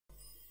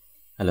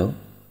Hello,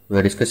 we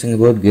are discussing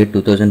about GATE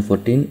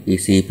 2014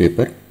 ECE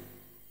paper.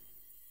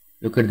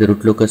 Look at the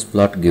root locus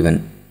plot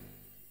given.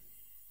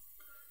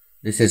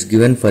 This is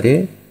given for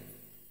a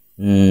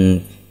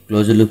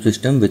closed loop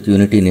system with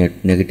unity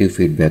negative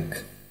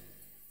feedback,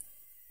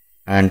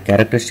 and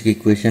characteristic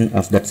equation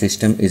of that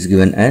system is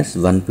given as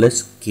 1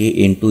 plus k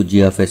into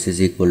g of s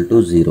is equal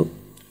to 0.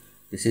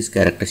 This is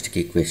characteristic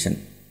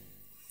equation,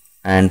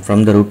 and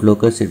from the root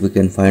locus if we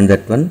can find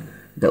that one,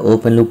 the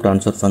open loop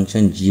transfer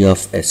function g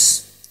of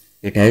s,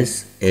 it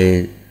has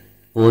a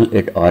pole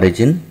at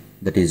origin,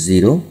 that is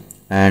 0,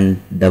 and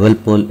double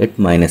pole at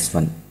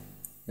 -1,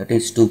 that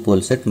is 2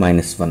 poles at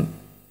 -1,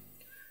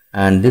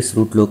 and this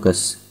root locus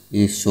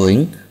is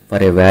showing for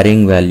a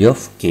varying value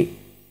of k.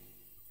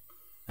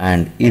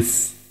 And if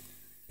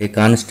a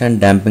constant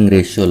damping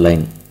ratio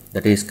line,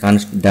 that is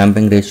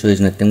damping ratio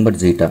is nothing but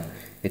zeta,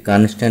 a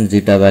constant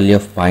zeta value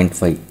of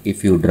 0.5,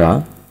 if you draw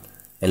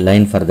a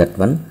line for that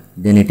one,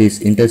 then it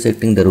is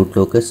intersecting the root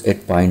locus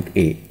at point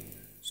A.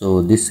 So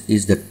this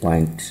is that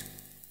point.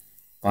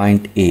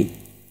 Point A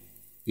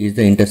is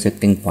the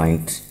intersecting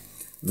point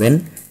when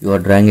you are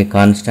drawing a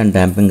constant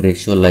damping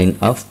ratio line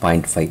of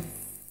 0.5.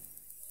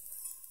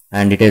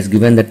 And it has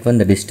given that one,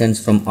 the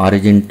distance from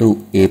origin to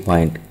A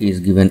point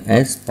is given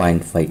as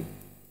 0.5.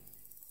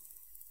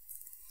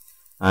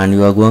 And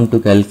you are going to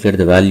calculate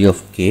the value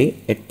of k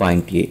at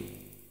point A.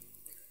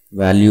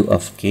 Value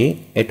of k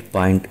at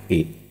point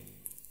A.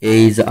 A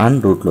is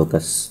on root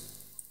locus.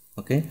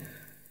 Okay.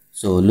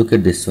 So look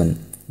at this one.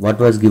 What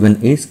was given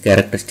is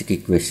characteristic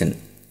equation.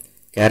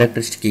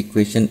 Characteristic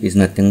equation is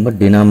nothing but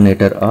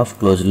denominator of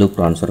closed loop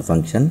transfer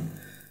function.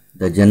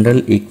 The general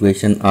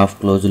equation of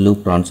closed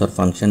loop transfer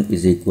function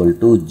is equal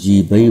to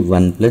g by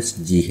 1 plus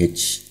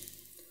gh.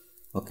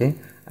 Okay,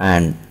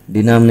 and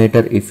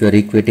denominator, if you are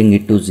equating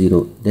it to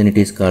 0, then it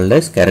is called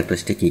as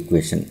characteristic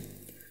equation.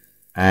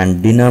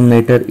 And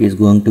denominator is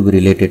going to be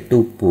related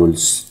to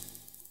poles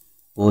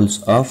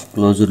of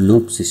closed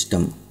loop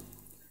system.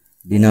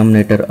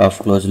 Denominator of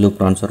closed loop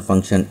transfer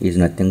function is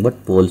nothing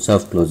but poles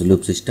of closed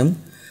loop system.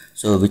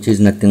 So which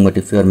is nothing but,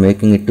 if you are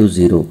making it to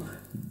 0,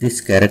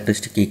 this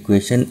characteristic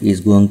equation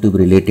is going to be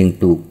relating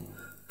to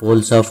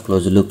poles of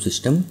closed loop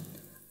system,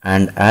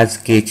 and as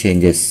k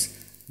changes,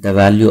 the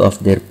value of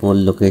their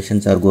pole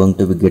locations are going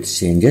to be gets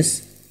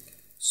changes.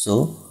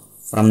 So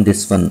from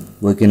this one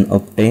we can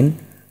obtain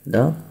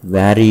the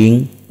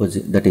varying,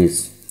 that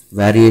is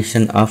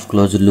variation of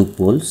closed loop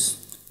poles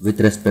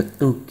with respect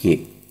to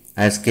k.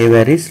 As k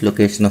varies,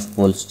 location of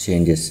poles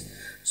changes.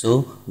 So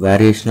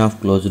variation of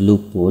closed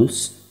loop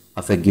poles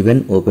of a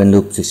given open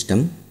loop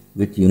system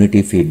with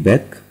unity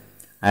feedback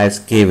as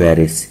k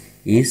varies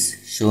is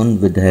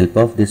shown with the help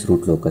of this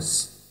root locus.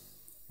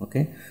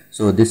 Okay,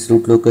 so this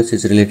root locus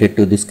is related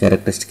to this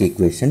characteristic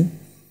equation,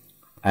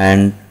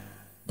 and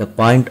the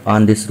point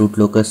on this root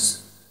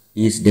locus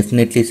is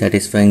definitely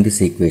satisfying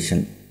this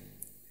equation.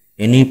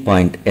 Any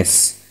point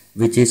s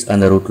which is on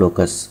the root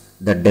locus,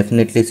 that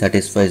definitely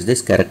satisfies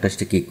this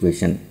characteristic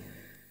equation,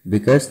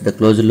 because the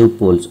closed loop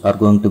poles are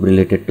going to be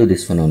related to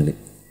this one only.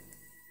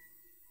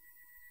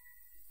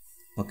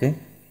 Okay.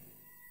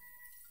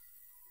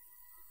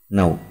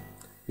 Now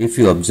if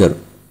you observe,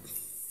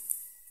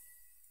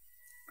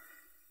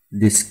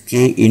 this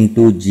k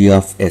into g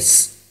of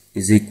s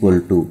is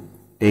equal to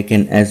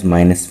taken as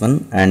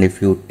 -1, and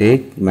if you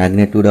take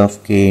magnitude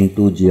of k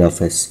into g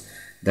of s,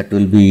 that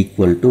will be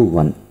equal to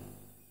 1.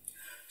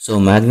 So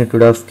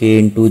magnitude of k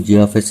into g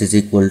of s is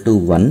equal to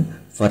 1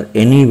 for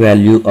any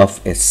value of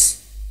s.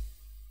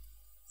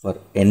 For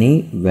any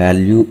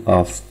value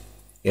of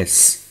s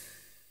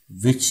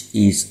which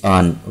is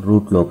on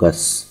root locus.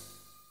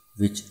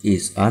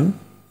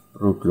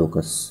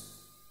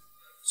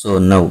 So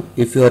now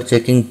if you are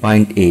checking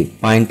point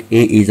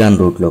A is on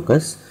root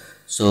locus.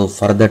 So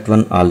for that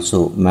one also,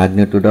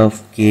 magnitude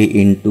of k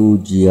into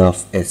g of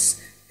s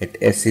at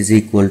s is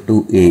equal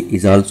to A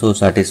is also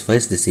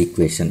satisfies this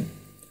equation.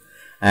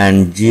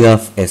 And g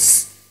of s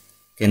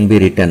can be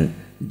written,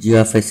 g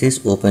of s is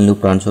open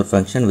loop transfer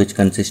function which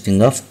consisting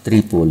of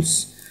 3 poles.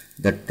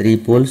 That 3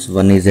 poles,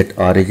 one is at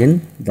origin,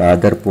 the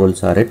other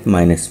poles are at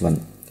 -1.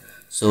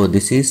 So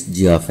this is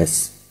g of s.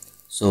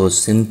 So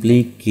simply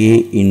k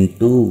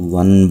into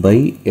 1 by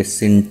s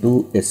into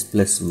s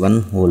plus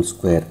 1 whole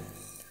square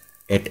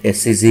at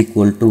s is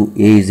equal to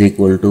A is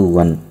equal to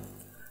 1.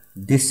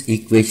 This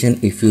equation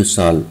if you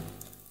solve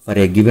for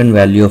a given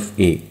value of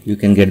A, you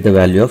can get the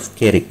value of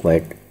k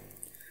required.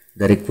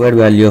 The required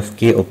value of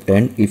k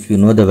obtained if you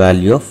know the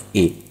value of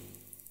A.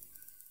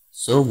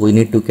 So we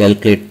need to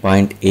calculate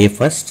point A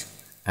first,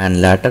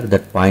 and later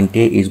that point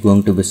A is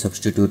going to be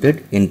substituted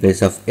in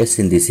place of s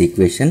in this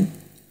equation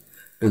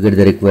to get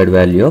the required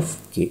value of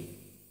k.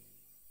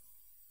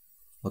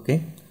 Okay.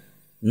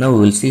 Now we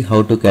will see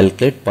how to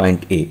calculate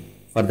point A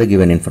for the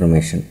given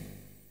information.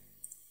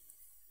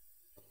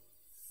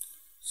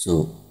 So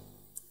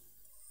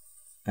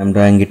I am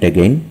drawing it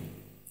again.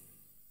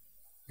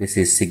 This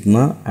is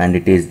sigma and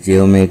it is j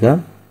omega,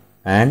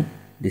 and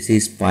this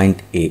is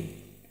point A.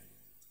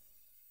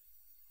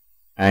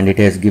 and it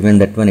has given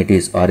that one it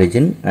is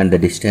origin and the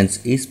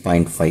distance is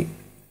 0.5.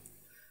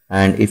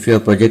 And if you are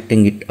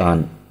projecting it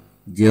on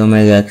j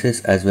omega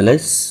axis as well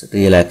as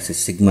real axis,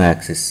 sigma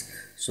axis,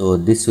 so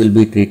this will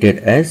be treated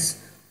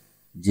as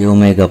j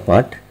omega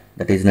part,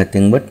 that is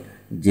nothing but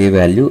j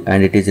value,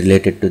 and it is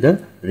related to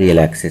the real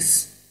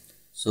axis,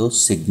 so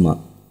sigma.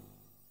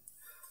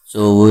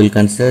 So we will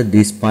consider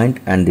this point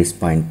and this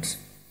point,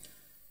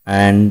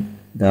 and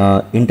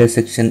the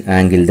intersection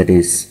angle, that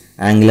is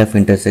angle of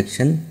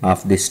intersection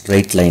of this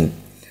straight line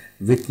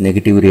with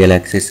negative real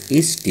axis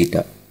is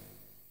theta,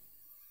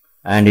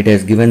 and it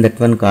has given that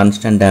one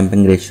constant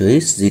damping ratio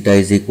is zeta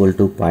is equal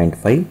to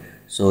 0.5.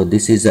 so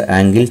this is the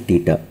angle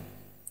theta.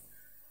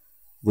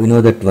 We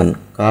know that one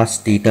cos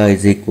theta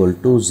is equal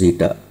to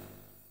zeta,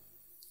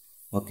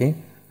 okay,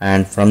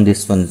 and from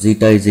this one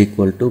zeta is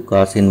equal to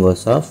cos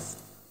inverse of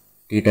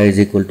theta is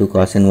equal to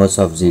cos inverse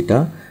of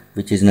zeta,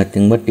 which is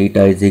nothing but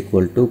theta is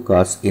equal to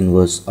cos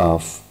inverse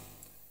of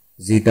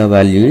zeta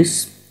value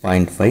is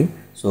 0.5.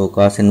 so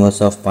cos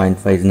inverse of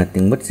 0.5 is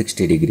nothing but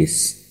 60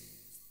 degrees,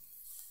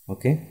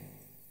 okay.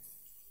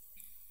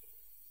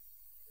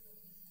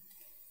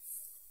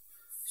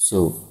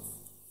 So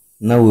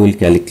now we will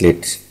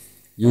calculate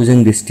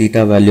using this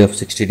theta value of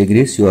 60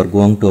 degrees. You are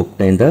going to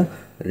obtain the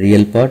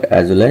real part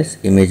as well as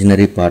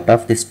imaginary part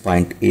of this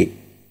point A,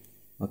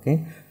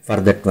 okay.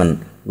 For that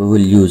one we will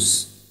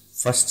use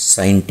first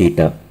sin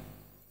theta.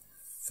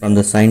 From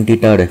the sin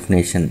theta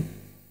definition,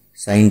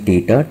 sin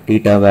theta,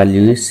 theta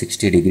value is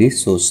 60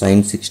 degrees, so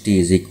sin 60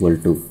 is equal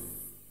to,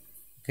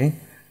 okay,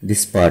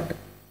 this part,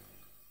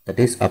 that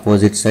is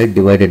opposite side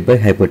divided by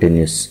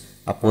hypotenuse.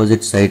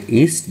 Opposite side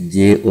is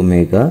j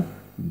omega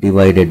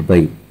divided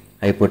by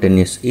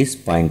hypotenuse is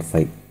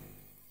 0.5,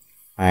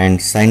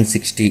 and sin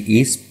 60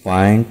 is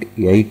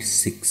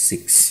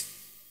 0.866,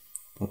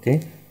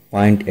 okay,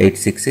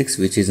 0.866,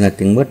 which is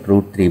nothing but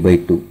root 3 by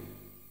 2.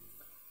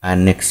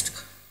 And next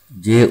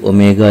j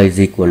omega is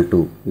equal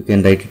to, you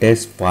can write it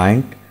as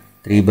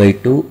 0.3 by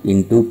 2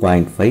 into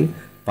 0.5.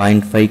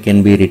 0.5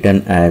 can be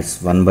written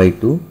as 1 by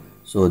 2,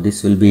 so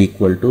this will be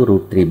equal to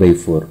root 3 by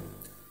 4.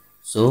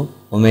 So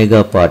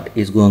omega part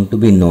is going to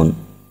be known.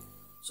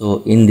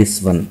 So in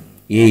this one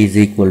A is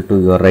equal to,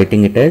 you are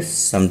writing it as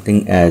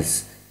something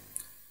as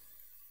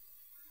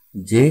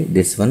j,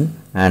 this one,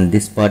 and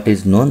this part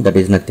is known, that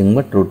is nothing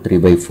but root 3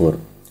 by 4.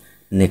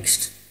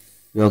 Next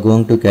you are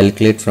going to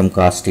calculate from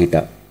cos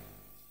theta.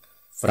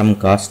 From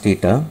cos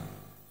theta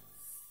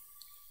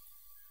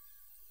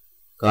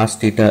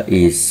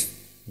is,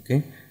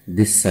 okay,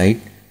 this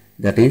side,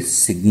 that is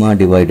sigma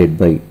divided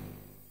by,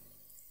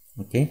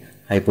 okay,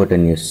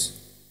 hypotenuse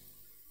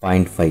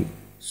 0.5.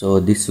 so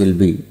this will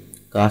be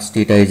cos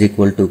theta is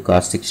equal to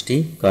cos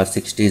 60. Cos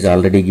 60 is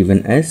already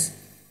given as,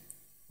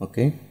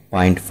 okay,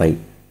 0.5.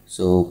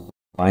 so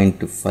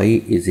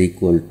 0.5 is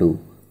equal to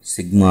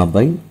sigma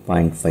by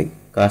 0.5.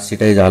 Cos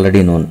theta is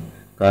already known.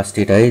 Cos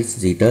theta is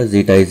zeta.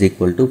 Zeta is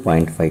equal to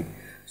 0.5.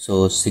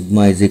 So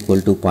sigma is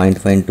equal to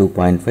 0.5 into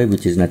 0.5,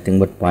 which is nothing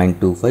but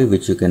 0.25,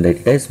 which you can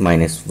write it as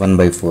minus 1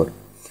 by 4.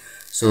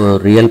 So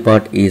real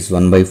part is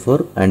 1 by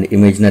 4 and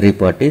imaginary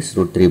part is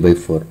root 3 by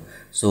 4.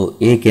 So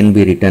A can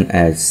be written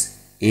as,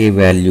 A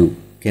value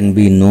can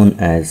be known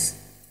as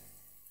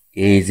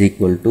A is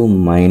equal to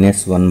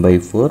minus 1 by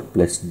 4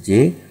 plus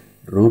J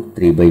root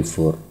 3 by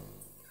 4.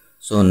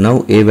 So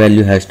now A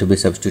value has to be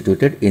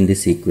substituted in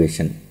this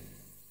equation,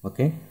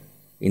 okay.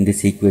 In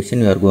this equation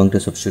you are going to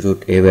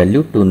substitute A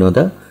value to know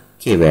the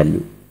K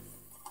value.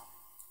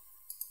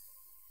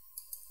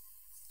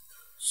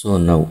 So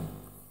now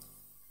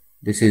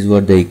this is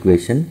what the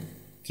equation,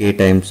 K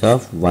times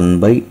of 1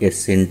 by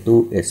S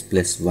into S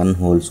plus 1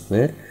 whole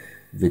square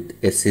with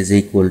S is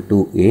equal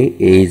to A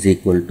is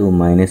equal to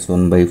minus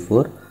 1 by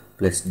 4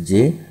 plus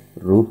J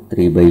root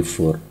 3 by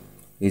 4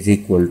 is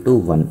equal to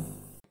 1.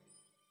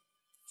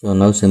 So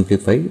now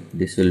simplify,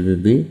 this will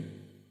be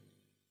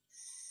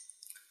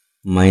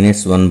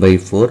minus 1 by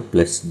 4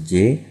 plus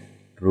J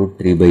root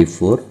 3 by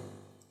 4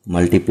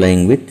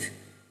 multiplying with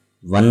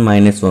 1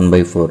 minus 1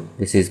 by 4.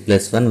 This is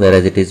plus 1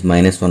 whereas it is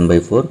minus 1 by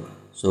 4.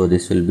 So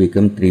this will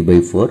become 3 by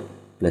 4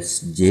 plus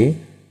J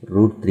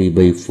root 3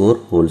 by 4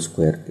 whole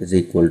square is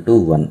equal to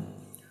 1.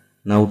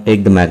 Now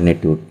take the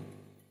magnitude,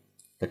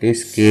 that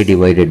is K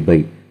divided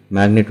by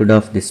magnitude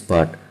of this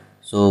part.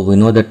 So we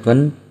know that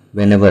one,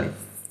 whenever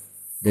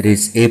there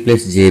is A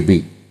plus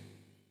JB,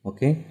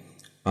 okay,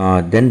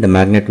 then the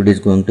magnitude is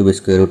going to be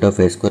square root of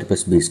A square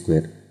plus B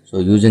square. So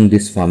using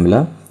this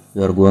formula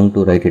you are going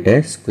to write it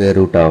as square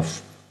root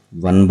of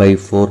 1 by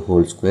 4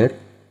 whole square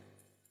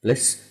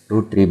plus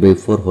root 3 by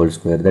 4 whole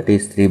square, that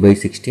is 3 by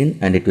 16,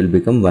 and it will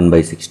become 1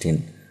 by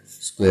 16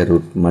 square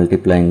root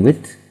multiplying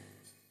with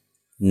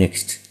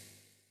next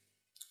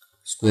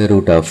square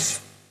root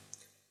of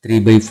 3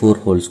 by 4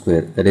 whole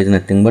square, that is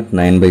nothing but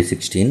 9 by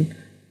 16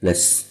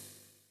 plus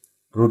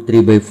root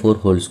 3 by 4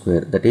 whole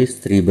square, that is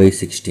 3 by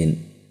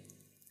 16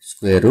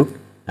 square root,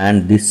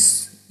 and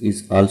this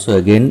is also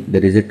again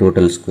there is a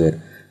total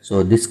square.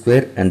 So this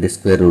square and this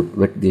square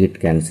root get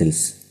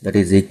cancels, that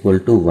is equal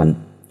to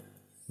 1.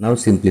 Now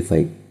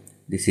simplify.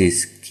 this is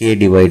k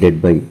divided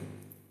by,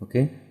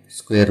 okay,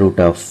 square root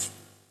of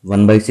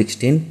 1 by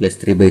 16 plus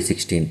 3 by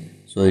 16.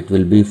 So it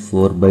will be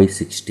 4 by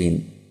 16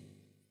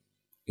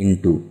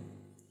 into,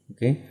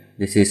 okay,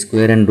 this is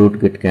square and root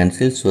get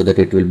cancelled, so that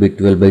it will be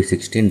 12 by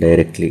 16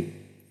 directly.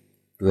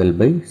 12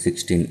 by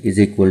 16 is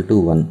equal to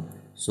 1.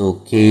 So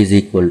k is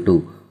equal to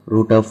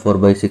root of 4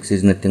 by 6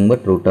 is nothing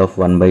but root of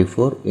 1 by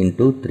 4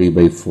 into 3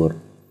 by 4.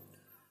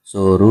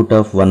 So root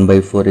of 1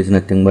 by 4 is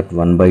nothing but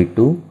 1 by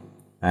 2,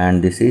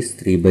 and this is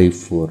 3 by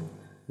 4,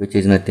 which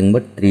is nothing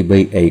but 3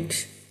 by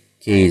 8.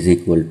 K is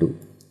equal to,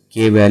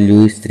 k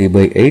value is 3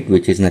 by 8,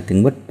 which is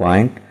nothing but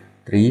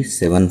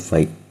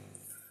 0.375.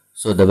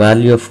 So the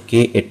value of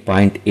k at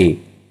point A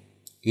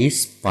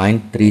is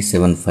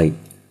 0.375.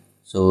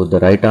 So the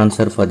right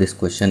answer for this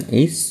question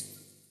is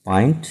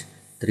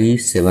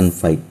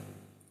 0.375.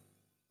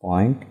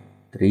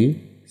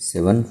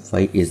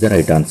 0.375 is the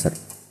right answer.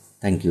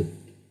 Thank you.